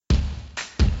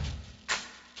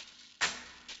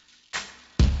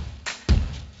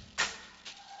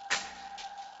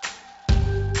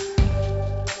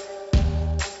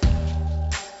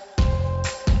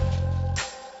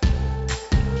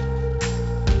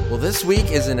Well, this week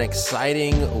is an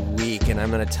exciting week, and I'm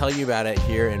going to tell you about it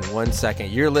here in 1 second.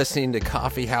 You're listening to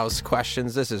Coffee House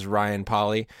Questions. This is Ryan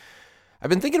Pauly. I've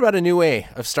been thinking about a new way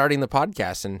of starting the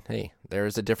podcast, and hey,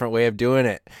 there's a different way of doing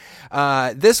it.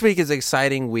 This week is an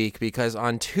exciting week because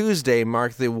on Tuesday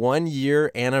marked the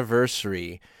 1-year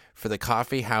anniversary for the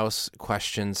Coffee House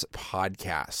Questions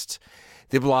podcast.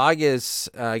 The blog is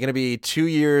going to be 2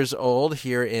 years old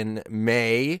here in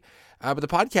May. But the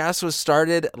podcast was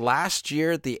started last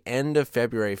year at the end of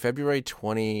February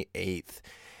 28th.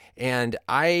 And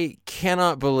I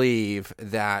cannot believe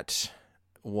that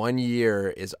 1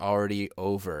 year is already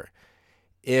over.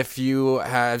 If you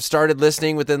have started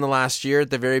listening within the last year, at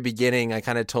the very beginning, I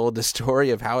kind of told the story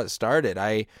of how it started.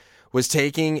 I was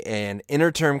taking an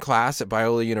interterm class at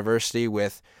Biola University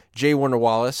with J. Warner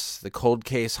Wallace, the cold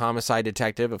case homicide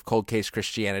detective of Cold Case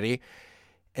Christianity.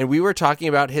 And we were talking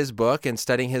about his book and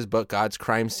studying his book, God's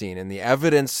Crime Scene, and the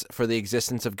evidence for the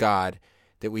existence of God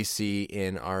that we see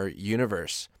in our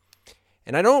universe.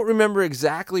 And I don't remember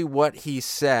exactly what he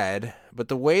said, but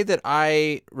the way that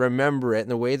I remember it and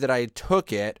the way that I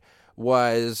took it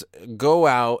was go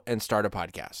out and start a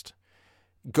podcast.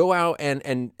 Go out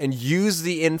and use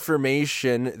the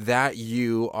information that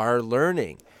you are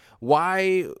learning.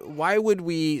 Why would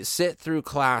we sit through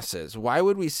classes? Why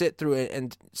would we sit through it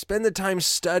and spend the time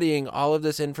studying all of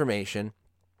this information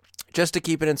just to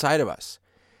keep it inside of us?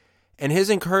 And his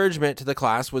encouragement to the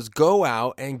class was go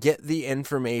out and get the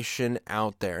information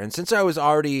out there. And since I was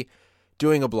already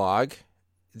doing a blog,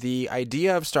 the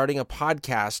idea of starting a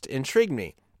podcast intrigued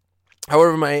me.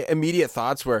 However, my immediate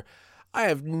thoughts were, I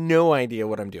have no idea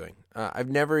what I'm doing.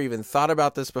 I've never even thought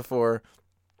about this before.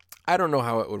 I don't know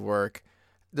how it would work.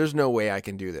 There's no way I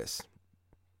can do this.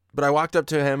 But I walked up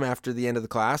to him after the end of the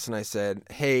class and I said,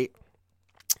 hey,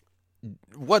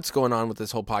 what's going on with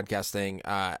this whole podcast thing?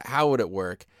 How would it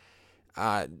work?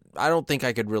 I don't think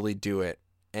I could really do it.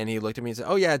 And he looked at me and said,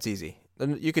 oh yeah, it's easy.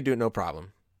 You could do it, no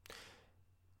problem.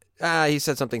 He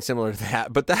said something similar to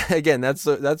that. But that, again, that's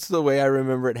the way I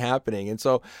remember it happening. And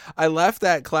so I left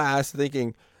that class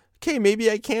thinking, okay, maybe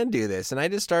I can do this. And I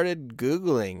just started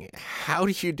Googling, how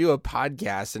do you do a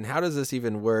podcast and how does this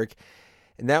even work?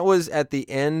 And that was at the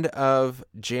end of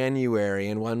January.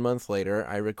 And 1 month later,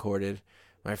 I recorded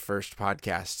my first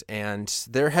podcast. And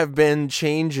there have been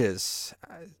changes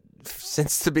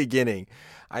since the beginning.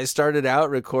 I started out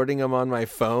recording them on my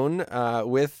phone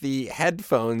with the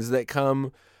headphones that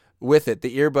come with it,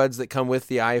 the earbuds that come with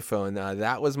the iPhone.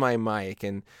 That was my mic,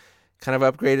 and kind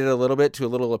of upgraded a little bit to a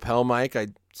little lapel mic. I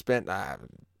spent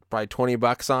probably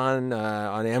 $20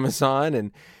 on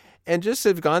Amazon, and just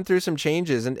have gone through some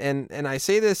changes. And I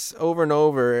say this over and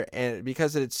over, and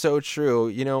because it's so true.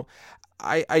 You know,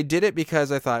 I did it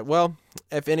because I thought, well,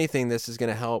 if anything, this is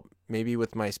going to help maybe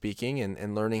with my speaking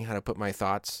and learning how to put my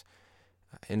thoughts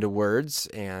into words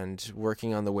and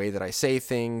working on the way that I say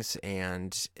things.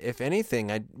 And if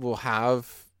anything, I will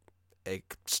have a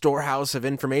storehouse of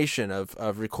information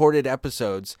of recorded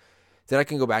episodes that I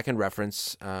can go back and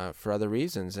reference for other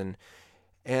reasons,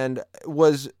 and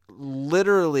was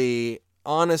literally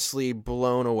honestly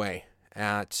blown away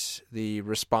at the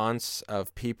response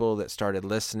of people that started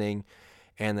listening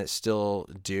and that still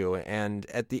do. And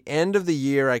at the end of the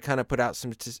year, I kind of put out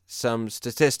some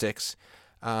statistics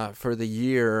for the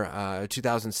year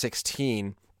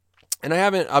 2016, and I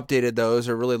haven't updated those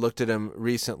or really looked at them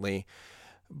recently.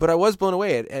 But I was blown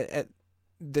away at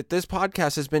that this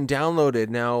podcast has been downloaded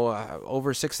now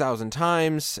over 6,000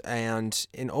 times and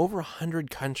in over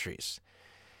 100 countries.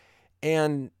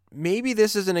 And maybe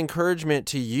this is an encouragement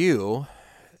to you,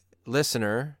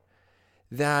 listener,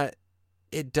 that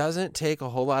it doesn't take a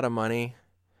whole lot of money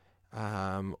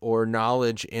or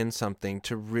knowledge in something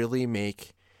to really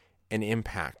make an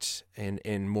impact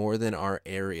in more than our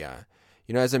area.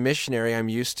 You know, as a missionary, I'm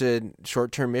used to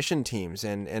short-term mission teams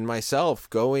and myself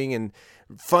going and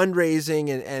fundraising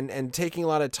and taking a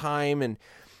lot of time and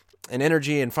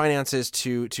energy and finances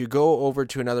to go over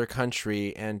to another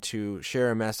country and to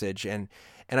share a message. And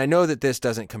I know that this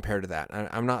doesn't compare to that.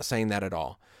 I'm not saying that at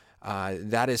all.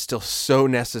 That is still so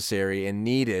necessary and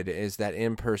needed, is that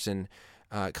in-person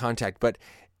contact. But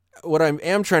what I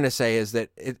am trying to say is that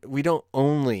we don't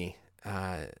only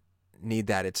need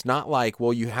that. It's not like,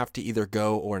 well, you have to either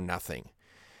go or nothing.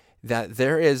 That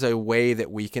there is a way that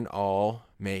we can all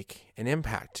make an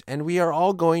impact, and we are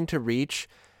all going to reach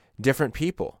different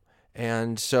people.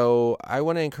 And so I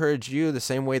want to encourage you the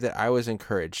same way that I was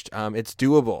encouraged. It's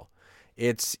doable.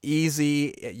 It's easy.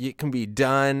 It can be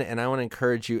done. And I want to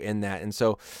encourage you in that. And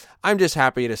so I'm just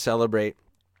happy to celebrate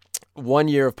 1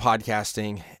 year of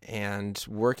podcasting and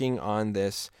working on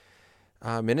this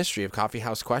ministry of Coffee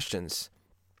House Questions.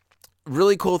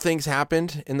 really cool things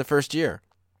happened in the first year.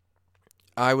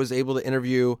 I was able to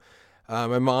interview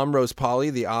my mom, Rose Polly,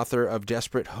 the author of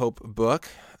Desperate Hope book,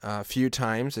 a few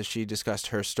times as she discussed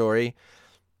her story.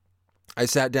 I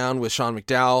sat down with Sean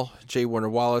McDowell, J. Warner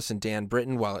Wallace, and Dan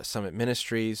Britton while at Summit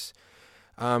Ministries.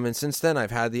 And since then,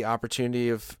 I've had the opportunity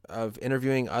of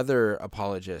interviewing other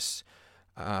apologists,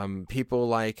 people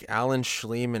like Alan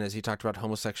Schleman as he talked about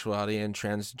homosexuality and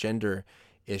transgender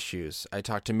issues. I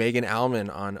talked to Megan Allman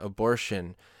on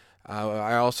abortion.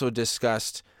 I also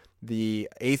discussed The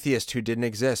Atheist Who Didn't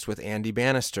Exist with Andy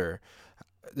Bannister,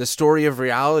 The Story of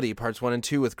Reality, parts 1 and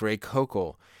 2 with Greg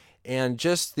Kokel, and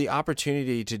just the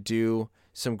opportunity to do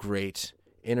some great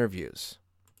interviews.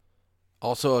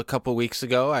 Also, a couple weeks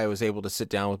ago, I was able to sit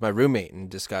down with my roommate and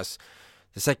discuss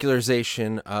the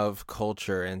secularization of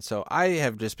culture. And so I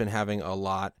have just been having a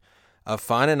lot of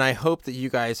fun, and I hope that you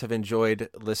guys have enjoyed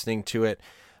listening to it.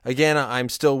 Again, I'm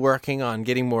still working on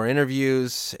getting more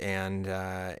interviews and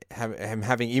I'm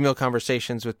having email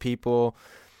conversations with people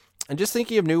and just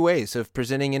thinking of new ways of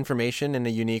presenting information in a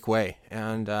unique way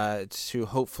and to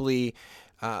hopefully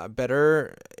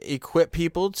better equip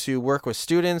people to work with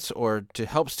students or to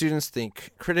help students think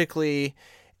critically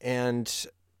and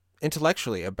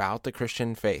intellectually about the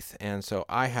Christian faith. And so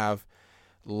I have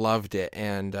loved it,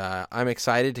 and I'm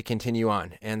excited to continue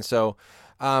on. And so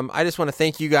I just want to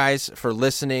thank you guys for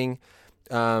listening.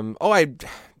 I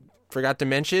forgot to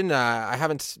mention, I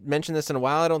haven't mentioned this in a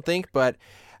while, I don't think, but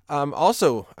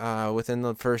also within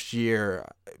the first year,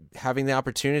 having the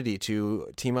opportunity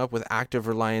to team up with Active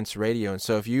Reliance Radio. And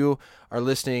so if you are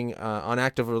listening on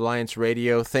Active Reliance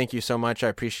Radio, thank you so much. I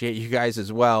appreciate you guys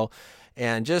as well.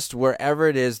 And just wherever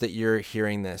it is that you're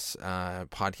hearing this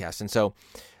podcast. And so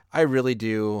I really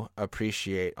do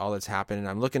appreciate all that's happened, and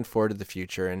I'm looking forward to the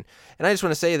future. And I just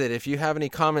want to say that if you have any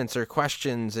comments or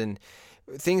questions and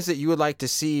things that you would like to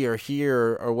see or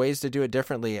hear or ways to do it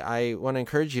differently, I want to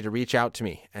encourage you to reach out to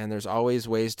me. And there's always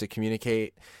ways to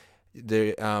communicate.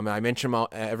 I mention them all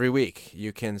every week.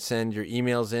 You can send your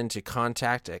emails in to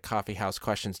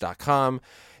contact@coffeehousequestions.com.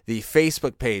 The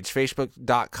Facebook page,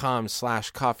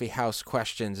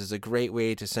 facebook.com/coffeehousequestions, is a great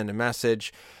way to send a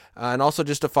message. And also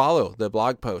just to follow the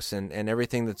blog posts and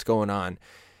everything that's going on.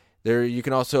 There, you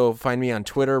can also find me on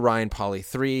Twitter,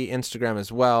 RyanPolly3, Instagram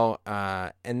as well,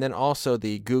 and then also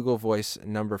the Google Voice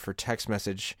number for text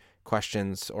message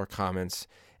questions or comments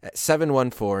at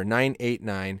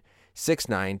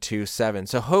 714-989-6927.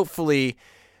 So hopefully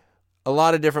a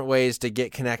lot of different ways to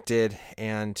get connected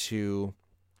and to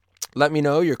let me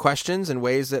know your questions and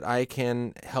ways that I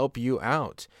can help you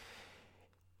out.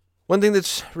 One thing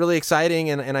that's really exciting,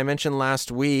 and I mentioned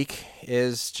last week,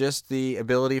 is just the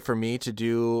ability for me to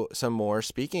do some more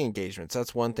speaking engagements.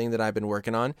 That's one thing that I've been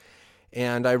working on.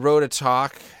 And I wrote a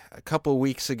talk a couple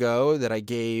weeks ago that I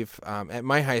gave at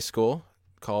my high school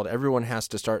called Everyone Has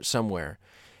to Start Somewhere.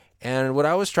 And what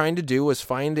I was trying to do was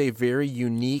find a very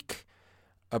unique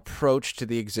approach to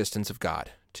the existence of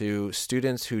God, to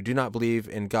students who do not believe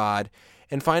in God,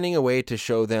 and finding a way to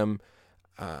show them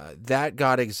that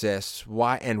God exists,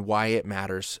 why it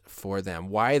matters for them,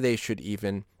 why they should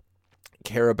even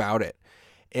care about it.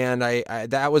 And I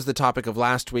that was the topic of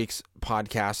last week's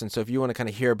podcast. And so if you want to kind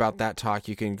of hear about that talk,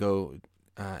 you can go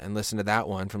and listen to that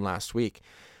one from last week.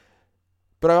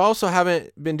 But I also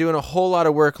haven't been doing a whole lot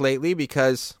of work lately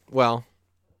because, well,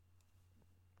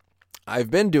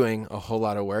 I've been doing a whole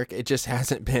lot of work. It just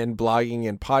hasn't been blogging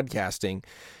and podcasting.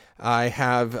 I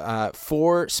have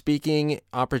 4 speaking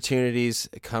opportunities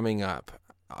coming up.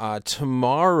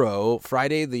 Tomorrow,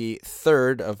 Friday the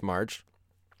 3rd of March,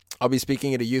 I'll be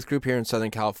speaking at a youth group here in Southern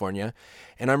California,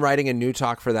 and I'm writing a new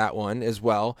talk for that one as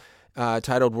well,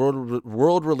 titled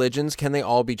World Religions, Can They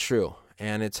All Be True?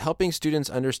 And it's helping students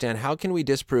understand how can we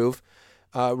disprove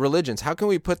religions? How can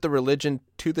we put the religion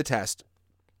to the test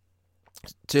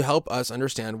to help us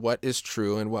understand what is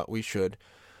true and what we should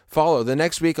follow. The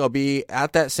next week, I'll be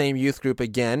at that same youth group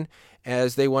again,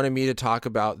 as they wanted me to talk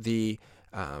about the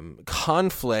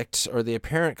conflict or the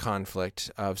apparent conflict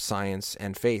of science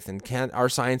and faith, and are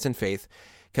science and faith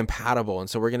compatible? And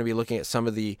so we're going to be looking at some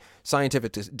of the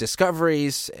scientific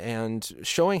discoveries and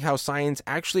showing how science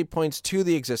actually points to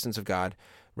the existence of God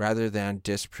rather than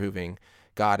disproving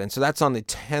God. And so that's on the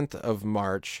 10th of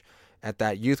March at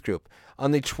that youth group.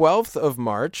 On the 12th of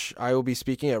March, I will be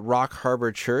speaking at Rock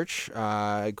Harbor Church,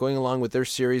 going along with their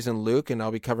series in Luke, and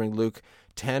I'll be covering Luke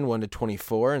 10,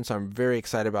 1-24, and so I'm very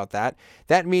excited about that.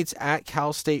 That meets at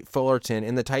Cal State Fullerton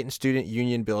in the Titan Student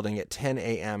Union building at 10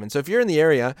 a.m. And so if you're in the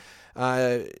area,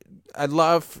 I'd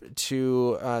love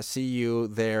to see you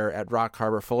there at Rock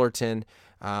Harbor Fullerton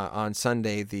on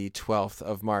Sunday, the 12th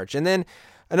of March. And then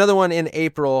Another one in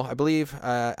April, I believe,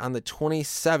 on the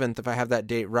 27th, if I have that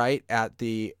date right, at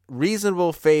the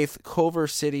Reasonable Faith Culver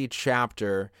City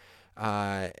chapter,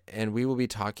 and we will be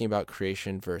talking about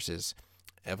creation versus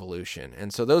evolution.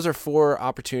 And so those are 4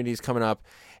 opportunities coming up.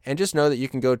 And just know that you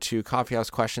can go to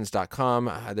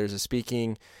coffeehousequestions.com. There's a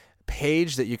speaking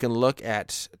page that you can look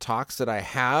at talks that I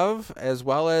have, as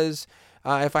well as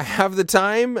if I have the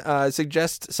time,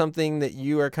 suggest something that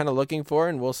you are kind of looking for,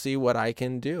 and we'll see what I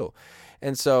can do.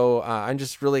 And so I'm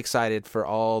just really excited for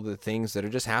all the things that are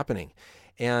just happening.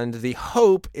 And the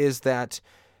hope is that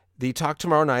the talk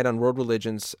tomorrow night on world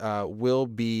religions will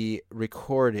be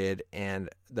recorded, and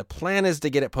the plan is to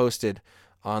get it posted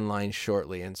online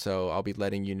shortly. And so I'll be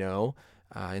letting you know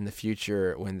in the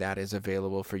future when that is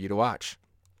available for you to watch.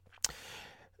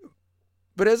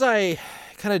 But as I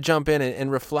kind of jump in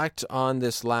and reflect on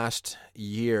this last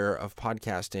year of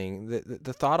podcasting,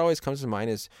 the thought always comes to mind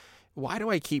is, why do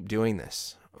I keep doing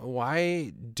this?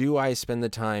 Why do I spend the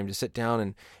time to sit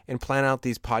down and plan out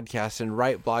these podcasts and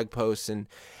write blog posts and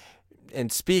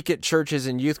speak at churches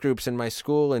and youth groups in my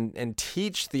school and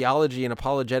teach theology and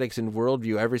apologetics and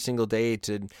worldview every single day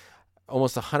to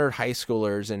almost 100 high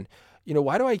schoolers? And,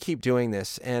 why do I keep doing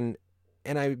this? And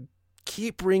I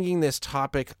keep bringing this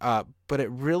topic up, but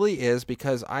it really is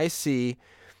because I see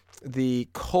the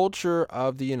culture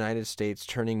of the United States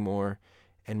turning more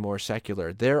and more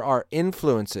secular. There are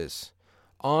influences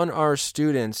on our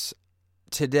students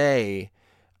today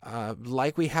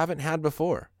like we haven't had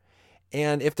before.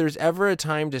 And if there's ever a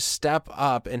time to step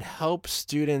up and help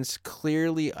students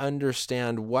clearly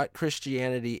understand what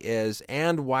Christianity is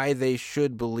and why they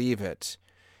should believe it,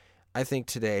 I think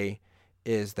today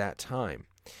is that time.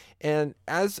 And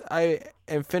as I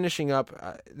am finishing up,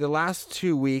 the last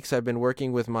 2 weeks I've been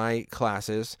working with my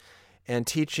classes and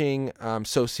teaching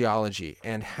sociology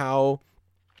and how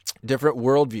different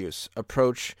worldviews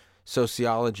approach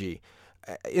sociology.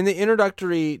 In the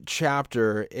introductory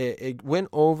chapter, it went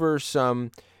over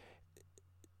some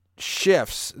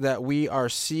shifts that we are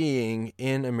seeing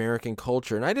in American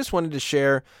culture. And I just wanted to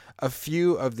share a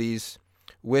few of these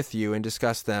with you and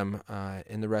discuss them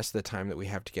in the rest of the time that we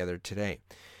have together today.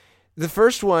 The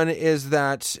first one is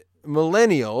that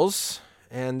millennials,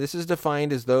 and this is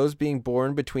defined as those being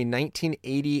born between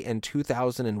 1980 and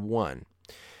 2001,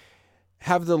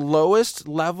 have the lowest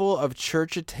level of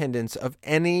church attendance of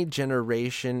any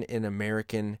generation in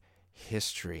American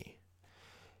history.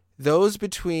 Those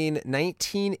between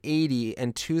 1980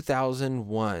 and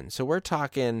 2001. So we're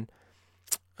talking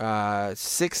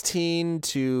 16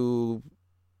 to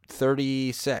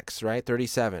 36, right?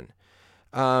 37.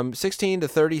 16 to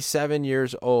 37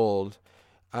 years old.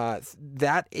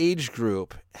 That age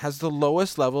group has the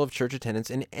lowest level of church attendance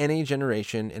in any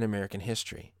generation in American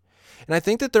history. And I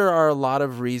think that there are a lot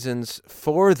of reasons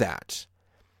for that.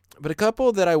 But a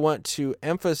couple that I want to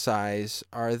emphasize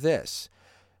are this.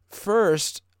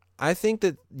 First, I think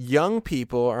that young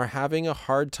people are having a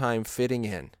hard time fitting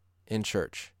in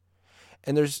church.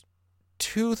 And there's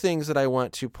 2 things that I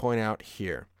want to point out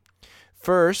here.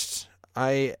 First,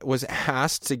 I was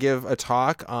asked to give a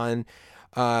talk on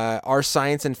are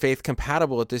science and faith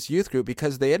compatible at this youth group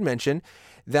because they had mentioned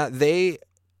that they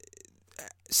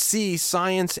see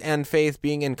science and faith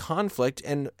being in conflict,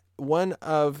 and one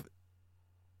of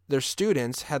their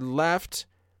students had left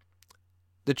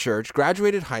the church,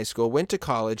 graduated high school, went to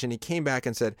college, and he came back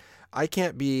and said, I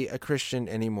can't be a Christian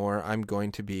anymore. I'm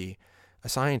going to be a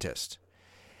scientist.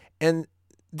 And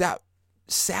that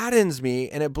saddens me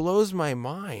and it blows my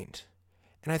mind.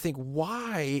 And I think,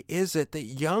 why is it that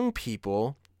young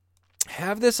people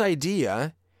have this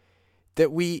idea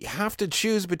that we have to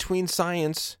choose between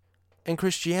science and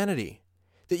Christianity?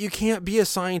 That you can't be a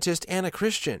scientist and a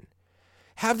Christian?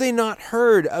 Have they not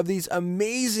heard of these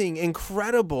amazing,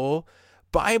 incredible,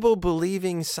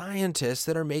 Bible-believing scientists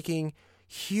that are making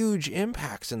huge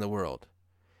impacts in the world?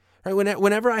 Right?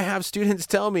 Whenever I have students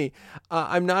tell me,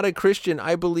 I'm not a Christian,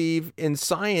 I believe in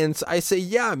science, I say,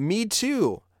 yeah, me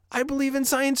too. I believe in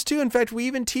science too. In fact, we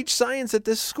even teach science at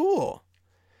this school.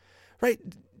 Right?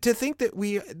 To think that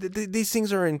these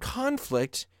things are in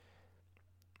conflict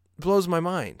blows my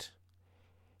mind.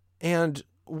 And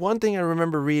one thing I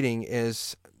remember reading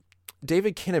is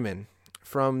David Kinnaman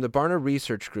from the Barna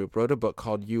Research Group wrote a book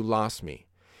called You Lost Me.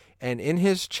 And in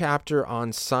his chapter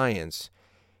on science,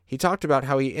 he talked about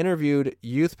how he interviewed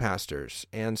youth pastors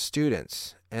and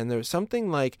students. And there was something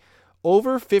like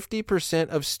over 50%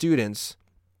 of students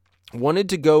wanted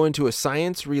to go into a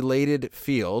science-related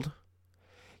field,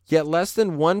 yet less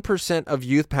than 1% of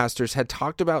youth pastors had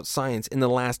talked about science in the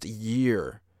last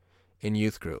year in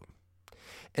youth group.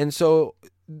 And so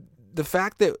the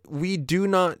fact that we do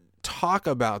not talk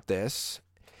about this,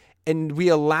 and we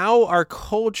allow our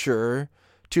culture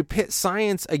to pit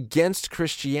science against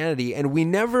Christianity, and we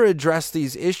never address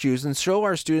these issues and show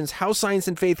our students how science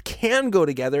and faith can go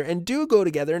together and do go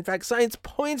together. In fact, science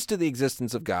points to the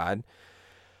existence of God.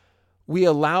 We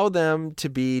allow them to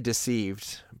be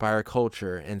deceived by our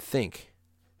culture and think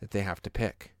that they have to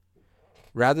pick,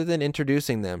 rather than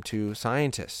introducing them to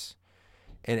scientists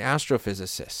and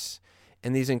astrophysicists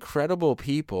and these incredible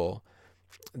people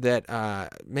that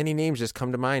many names just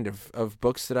come to mind of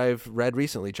books that I've read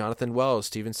recently. Jonathan Wells,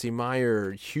 Stephen C.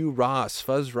 Meyer, Hugh Ross,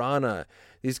 Fuz Rana,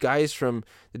 these guys from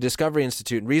the Discovery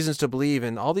Institute, Reasons to Believe,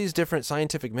 and all these different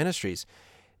scientific ministries.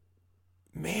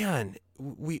 Man,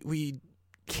 we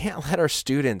can't let our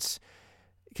students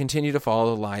continue to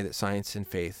follow the lie that science and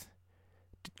faith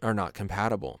are not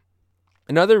compatible.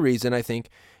 Another reason I think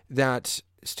that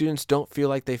students don't feel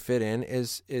like they fit in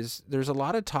is there's a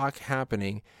lot of talk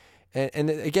happening. And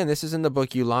again, this is in the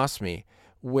book, You Lost Me,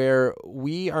 where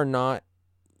we are not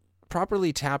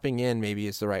properly tapping in, maybe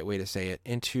is the right way to say it,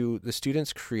 into the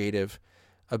student's creative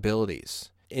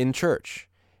abilities in church.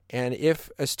 And if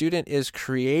a student is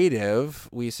creative,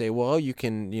 we say, well, you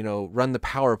can, run the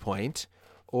PowerPoint,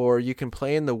 or you can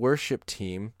play in the worship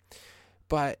team,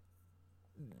 but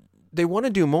they want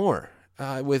to do more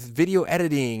with video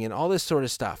editing and all this sort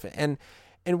of stuff. And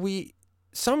we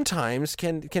sometimes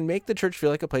can make the church feel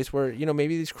like a place where,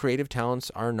 maybe these creative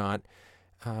talents are not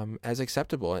as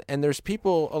acceptable. And there's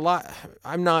people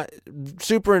I'm not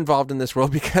super involved in this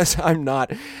world because I'm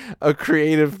not a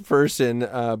creative person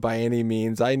by any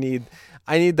means. I need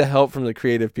the help from the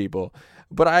creative people.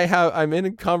 But I'm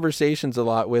in conversations a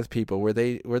lot with people where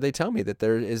they tell me that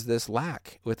there is this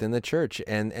lack within the church,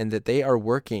 and that they are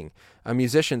working,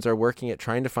 musicians are working at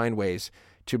trying to find ways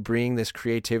to bring this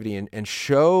creativity and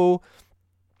show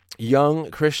young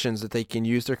Christians that they can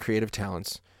use their creative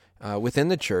talents within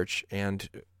the church and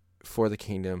for the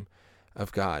kingdom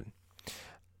of God.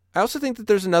 I also think that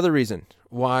there's another reason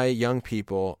why young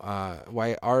people,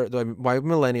 why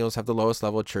millennials have the lowest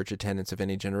level of church attendance of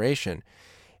any generation.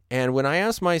 And when I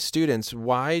ask my students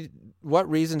what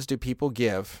reasons do people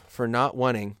give for not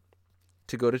wanting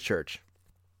to go to church,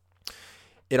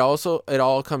 it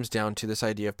all comes down to this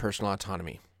idea of personal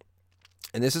autonomy.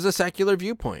 And this is a secular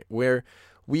viewpoint where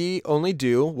we only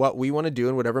do what we want to do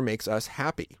and whatever makes us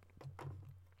happy.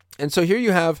 And so here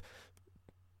you have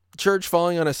church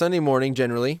falling on a Sunday morning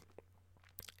generally,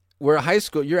 where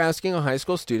you're asking a high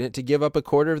school student to give up a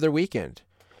quarter of their weekend.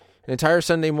 An entire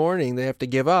Sunday morning they have to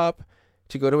give up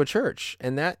to go to a church.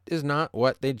 And that is not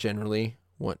what they generally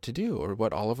want to do, or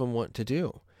what all of them want to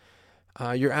do.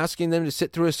 You're asking them to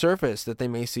sit through a service that they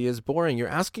may see as boring. You're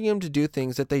asking them to do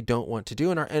things that they don't want to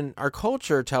do. And our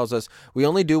culture tells us we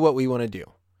only do what we want to do.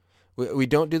 We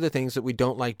don't do the things that we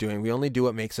don't like doing. We only do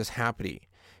what makes us happy.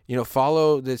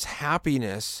 Follow this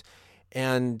happiness,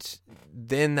 and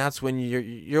then that's when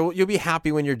you'll be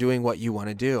happy when you're doing what you want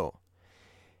to do.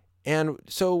 And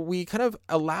so we kind of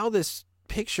allow this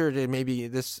picture to maybe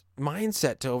this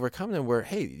mindset to overcome them where,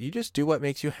 hey, you just do what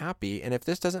makes you happy. And if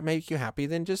this doesn't make you happy,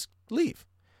 then just leave,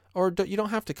 or you don't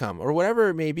have to come, or whatever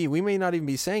it may be. We may not even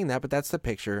be saying that, but that's the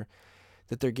picture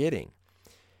that they're getting.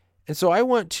 And so I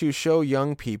want to show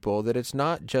young people that it's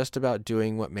not just about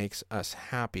doing what makes us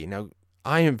happy. Now,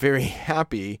 I am very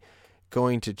happy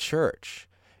going to church.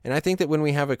 And I think that when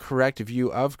we have a correct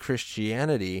view of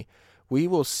Christianity, we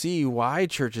will see why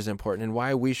church is important and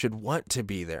why we should want to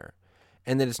be there.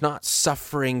 And that it's not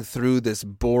suffering through this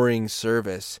boring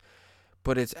service,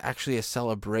 but it's actually a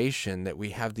celebration that we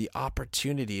have the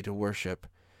opportunity to worship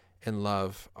and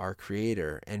love our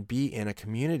Creator and be in a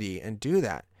community and do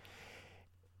that.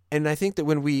 And I think that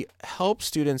when we help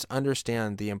students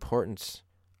understand the importance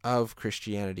of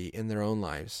Christianity in their own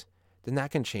lives, then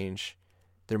that can change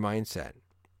their mindset.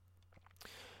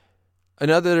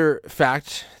 Another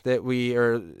fact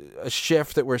a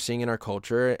shift that we're seeing in our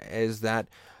culture is that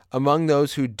among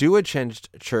those who do attend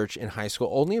church in high school,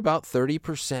 only about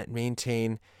 30%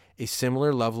 maintain a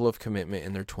similar level of commitment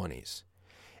in their 20s.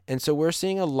 And so we're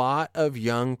seeing a lot of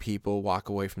young people walk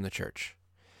away from the church.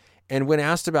 And when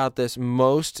asked about this,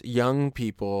 most young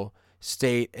people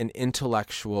state an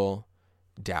intellectual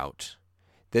doubt,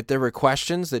 that there were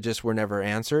questions that just were never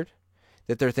answered,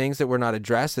 that there are things that were not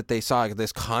addressed, that they saw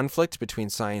this conflict between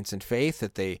science and faith,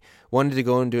 that they wanted to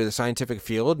go into the scientific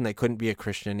field and they couldn't be a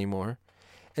Christian anymore.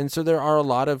 And so there are a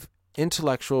lot of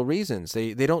intellectual reasons.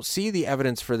 They don't see the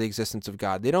evidence for the existence of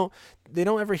God. They don't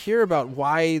ever hear about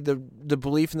why the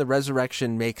belief in the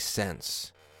resurrection makes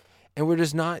sense. And we're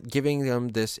just not giving them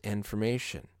this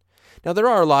information. Now, there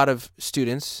are a lot of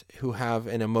students who have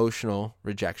an emotional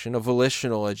rejection, a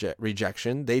volitional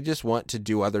rejection. They just want to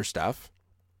do other stuff.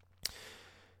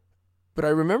 But I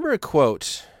remember a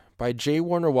quote by J.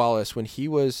 Warner Wallace when he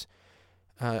was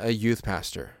a youth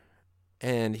pastor.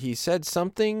 And he said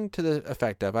something to the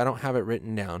effect of, I don't have it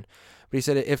written down, but he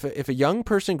said, if a young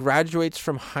person graduates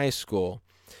from high school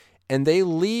and they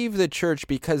leave the church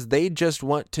because they just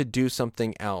want to do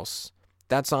something else,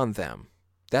 that's on them.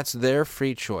 That's their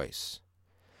free choice.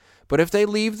 But if they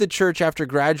leave the church after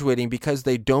graduating because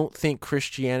they don't think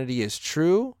Christianity is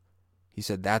true, he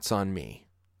said, that's on me.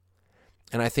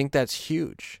 And I think that's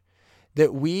huge,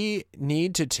 that we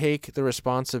need to take the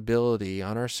responsibility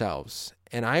on ourselves.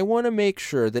 And I want to make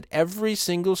sure that every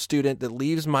single student that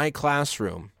leaves my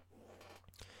classroom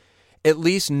at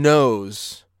least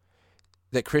knows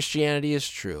that Christianity is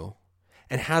true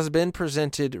and has been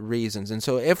presented reasons. And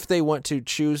so if they want to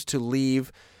choose to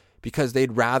leave because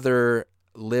they'd rather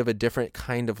live a different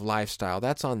kind of lifestyle,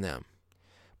 that's on them.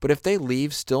 But if they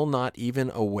leave still not even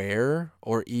aware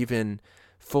or even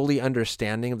fully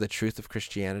understanding of the truth of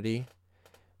Christianity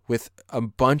with a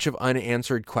bunch of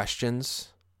unanswered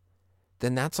questions,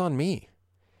 then that's on me.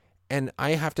 And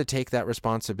I have to take that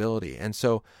responsibility. And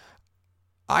so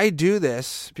I do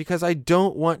this because I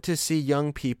don't want to see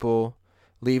young people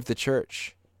leave the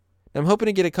church. I'm hoping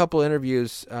to get a couple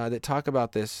interviews that talk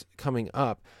about this coming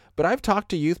up. But I've talked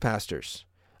to youth pastors.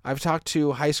 I've talked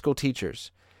to high school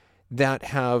teachers that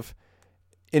have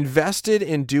invested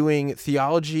in doing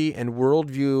theology and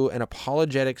worldview and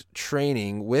apologetics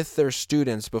training with their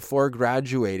students before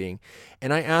graduating.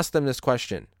 And I asked them this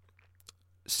question.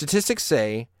 Statistics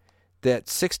say that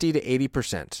 60 to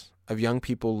 80% of young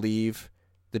people leave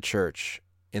the church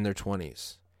in their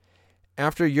 20s.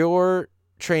 After your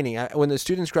training, when the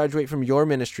students graduate from your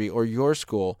ministry or your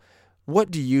school,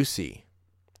 what do you see?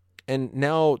 And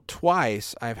now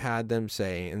twice I've had them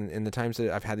say, in the times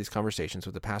that I've had these conversations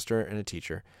with a pastor and a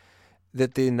teacher,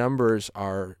 that the numbers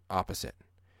are opposite.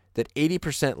 That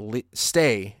 80%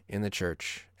 stay in the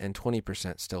church and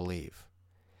 20% still leave.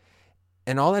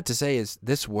 And all that to say is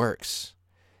this works.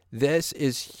 This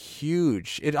is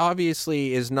huge. It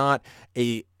obviously is not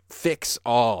a fix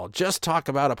all. Just talk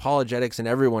about apologetics and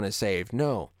everyone is saved.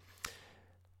 No.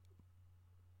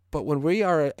 But when we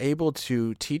are able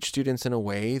to teach students in a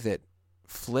way that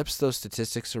flips those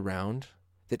statistics around,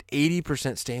 that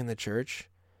 80% stay in the church,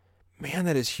 man,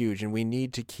 that is huge. And we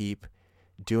need to keep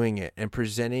doing it and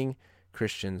presenting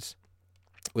Christians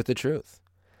with the truth.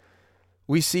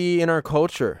 We see in our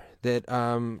culture that,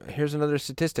 here's another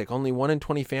statistic, only 1 in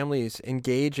 20 families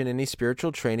engage in any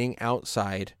spiritual training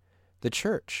outside the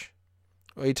church.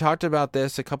 We talked about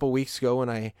this a couple weeks ago when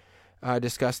I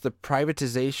discussed the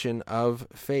privatization of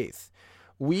faith.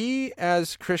 We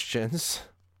as Christians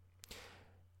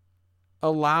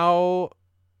allow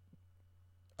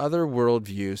other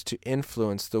worldviews to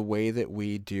influence the way that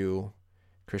we do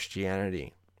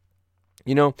Christianity.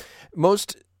 You know,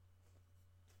 most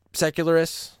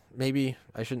secularists, maybe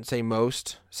I shouldn't say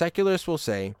most, secularists will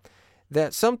say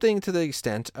that something to the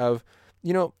extent of,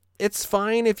 it's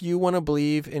fine if you want to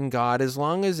believe in God as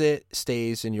long as it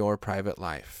stays in your private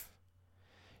life.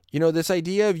 This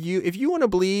idea of if you want to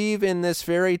believe in this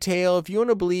fairy tale, if you want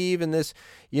to believe in this,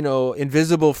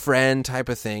 invisible friend type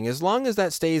of thing, as long as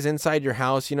that stays inside your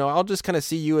house, I'll just kind of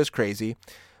see you as crazy,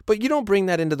 but you don't bring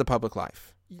that into the public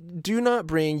life. Do not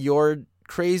bring your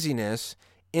craziness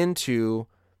into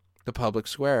the public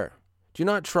square. Do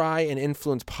not try and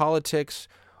influence politics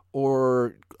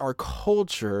or our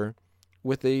culture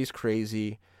with these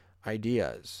crazy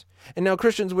ideas. And now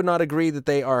Christians would not agree that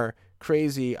they are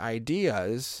crazy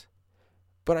ideas,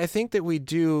 but I think that we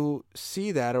do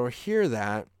see that or hear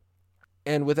that,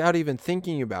 and without even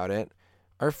thinking about it,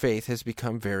 our faith has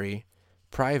become very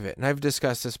private. And I've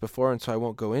discussed this before, and so I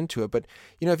won't go into it, but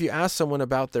if you ask someone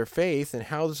about their faith and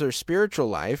how's their spiritual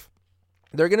life,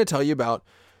 they're going to tell you about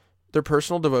their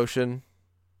personal devotion,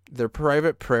 their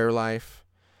private prayer life,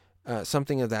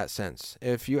 something of that sense.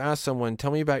 If you ask someone,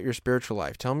 tell me about your spiritual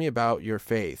life, tell me about your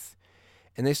faith,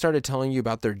 and they started telling you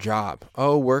about their job.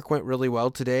 Oh, work went really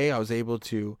well today. I was able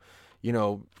to,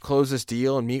 close this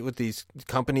deal and meet with these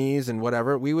companies and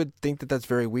whatever. We would think that that's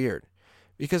very weird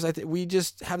because we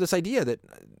just have this idea that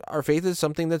our faith is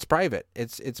something that's private.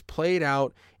 It's played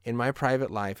out in my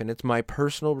private life and it's my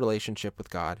personal relationship with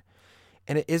God.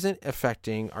 And it isn't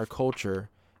affecting our culture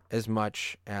as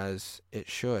much as it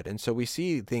should. And so we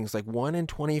see things like 1 in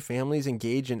 20 families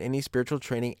engage in any spiritual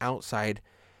training outside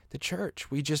the church.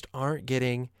 We just aren't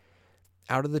getting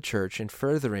out of the church and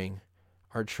furthering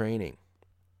our training.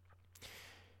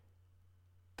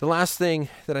 The last thing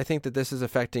that I think that this is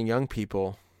affecting young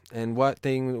people And what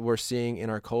thing we're seeing in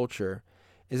our culture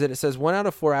is that it says 1 out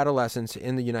of 4 adolescents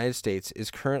in the United States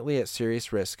is currently at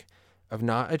serious risk of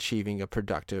not achieving a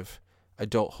productive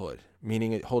adulthood,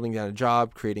 meaning holding down a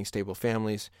job, creating stable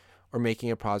families, or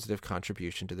making a positive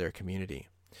contribution to their community.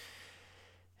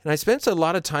 And I spent a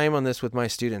lot of time on this with my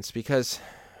students because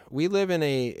we live in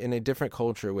a different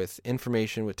culture with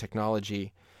information, with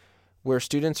technology, where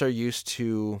students are used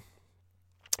to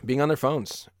being on their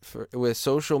phones with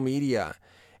social media.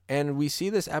 And we see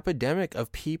this epidemic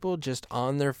of people just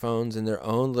on their phones in their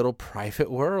own little private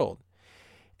world.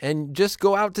 And just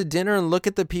go out to dinner and look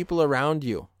at the people around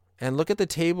you and look at the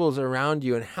tables around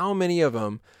you and how many of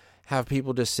them have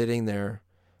people just sitting there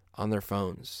on their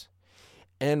phones.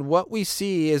 And what we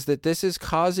see is that this is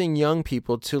causing young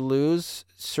people to lose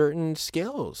certain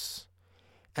skills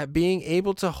at being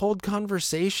able to hold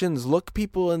conversations, look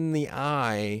people in the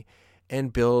eye,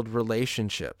 and build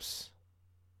relationships.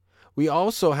 We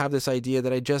also have this idea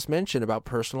that I just mentioned about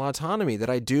personal autonomy, that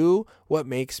I do what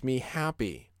makes me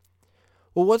happy.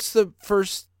 Well, what's the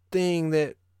first thing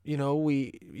that,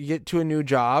 we get to a new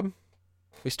job,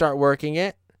 we start working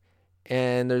it,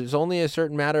 and there's only a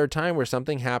certain matter of time where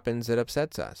something happens that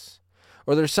upsets us.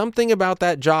 Or there's something about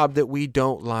that job that we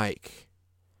don't like.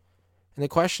 And the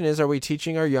question is, are we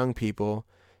teaching our young people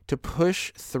to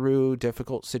push through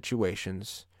difficult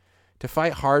situations, to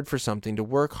fight hard for something, to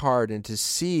work hard, and to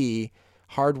see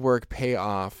hard work pay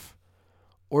off?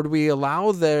 Or do we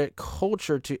allow the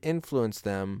culture to influence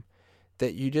them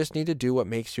that you just need to do what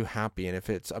makes you happy? And if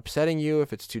it's upsetting you,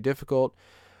 if it's too difficult,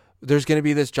 there's going to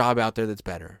be this job out there that's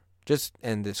better. Just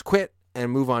quit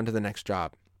and move on to the next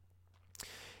job.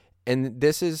 And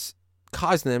this is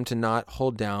causing them to not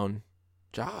hold down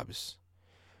jobs.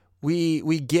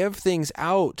 We give things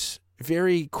out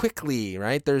very quickly,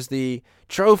 right? There's the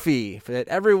trophy that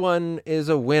everyone is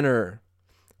a winner.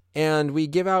 And we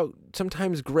give out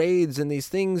sometimes grades and these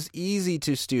things easy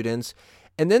to students.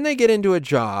 And then they get into a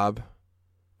job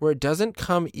where it doesn't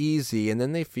come easy, and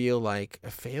then they feel like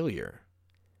a failure,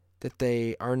 that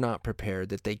they are not prepared,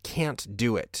 that they can't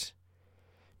do it.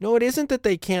 No, it isn't that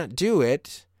they can't do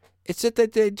it. It's that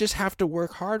they just have to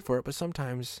work hard for it, but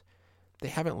sometimes they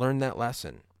haven't learned that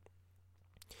lesson.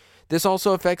 This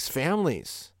also affects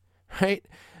families, right?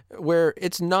 Where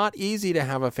it's not easy to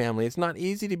have a family. It's not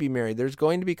easy to be married. There's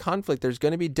going to be conflict. There's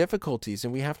going to be difficulties,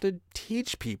 and we have to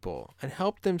teach people and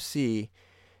help them see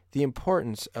the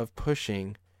importance of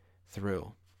pushing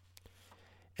through.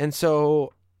 And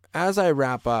so as I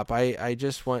wrap up, I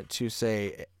just want to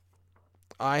say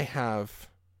I have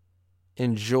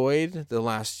enjoyed the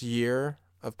last year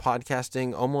of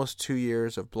podcasting, almost 2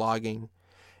 years of blogging.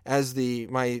 As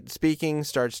my speaking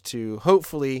starts to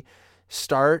hopefully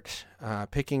start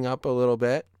picking up a little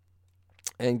bit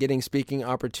and getting speaking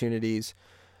opportunities,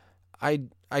 I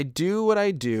do what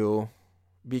I do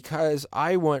because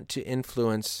I want to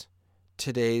influence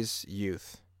today's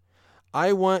youth.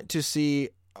 I want to see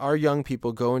our young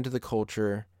people go into the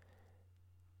culture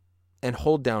and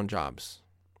hold down jobs.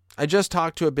 I just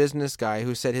talked to a business guy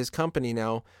who said his company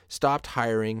now stopped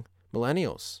hiring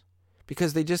millennials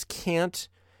because they just can't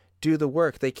do the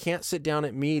work. They can't sit down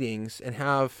at meetings and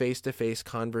have face-to-face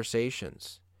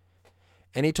conversations.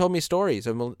 And he told me stories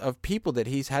of people that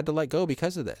he's had to let go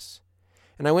because of this.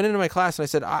 And I went into my class and I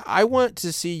said, I want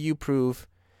to see you prove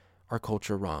our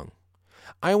culture wrong.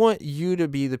 I want you to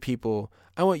be the people.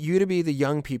 I want you to be the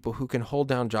young people who can hold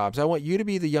down jobs. I want you to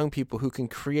be the young people who can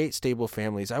create stable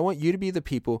families. I want you to be the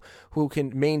people who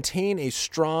can maintain a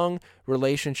strong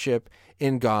relationship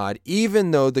in God,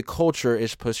 even though the culture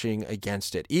is pushing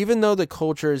against it, even though the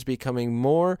culture is becoming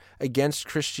more against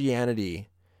Christianity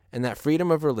and that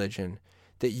freedom of religion,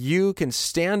 that you can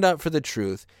stand up for the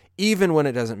truth, even when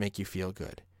it doesn't make you feel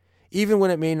good, even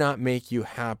when it may not make you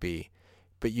happy,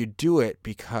 but you do it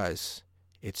because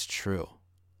it's true.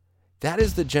 That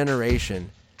is the generation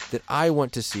that I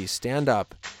want to see stand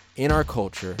up in our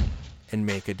culture and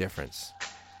make a difference.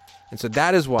 And so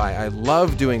that is why I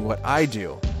love doing what I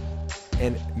do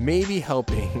and maybe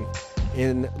helping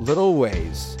in little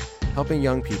ways, helping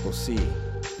young people see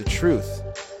the truth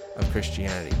of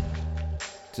Christianity.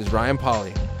 This is Ryan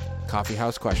Pauly, Coffee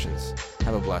House Questions.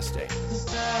 Have a blessed day.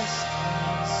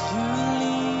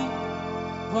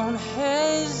 Won't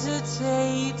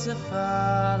hesitate to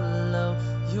follow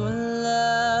your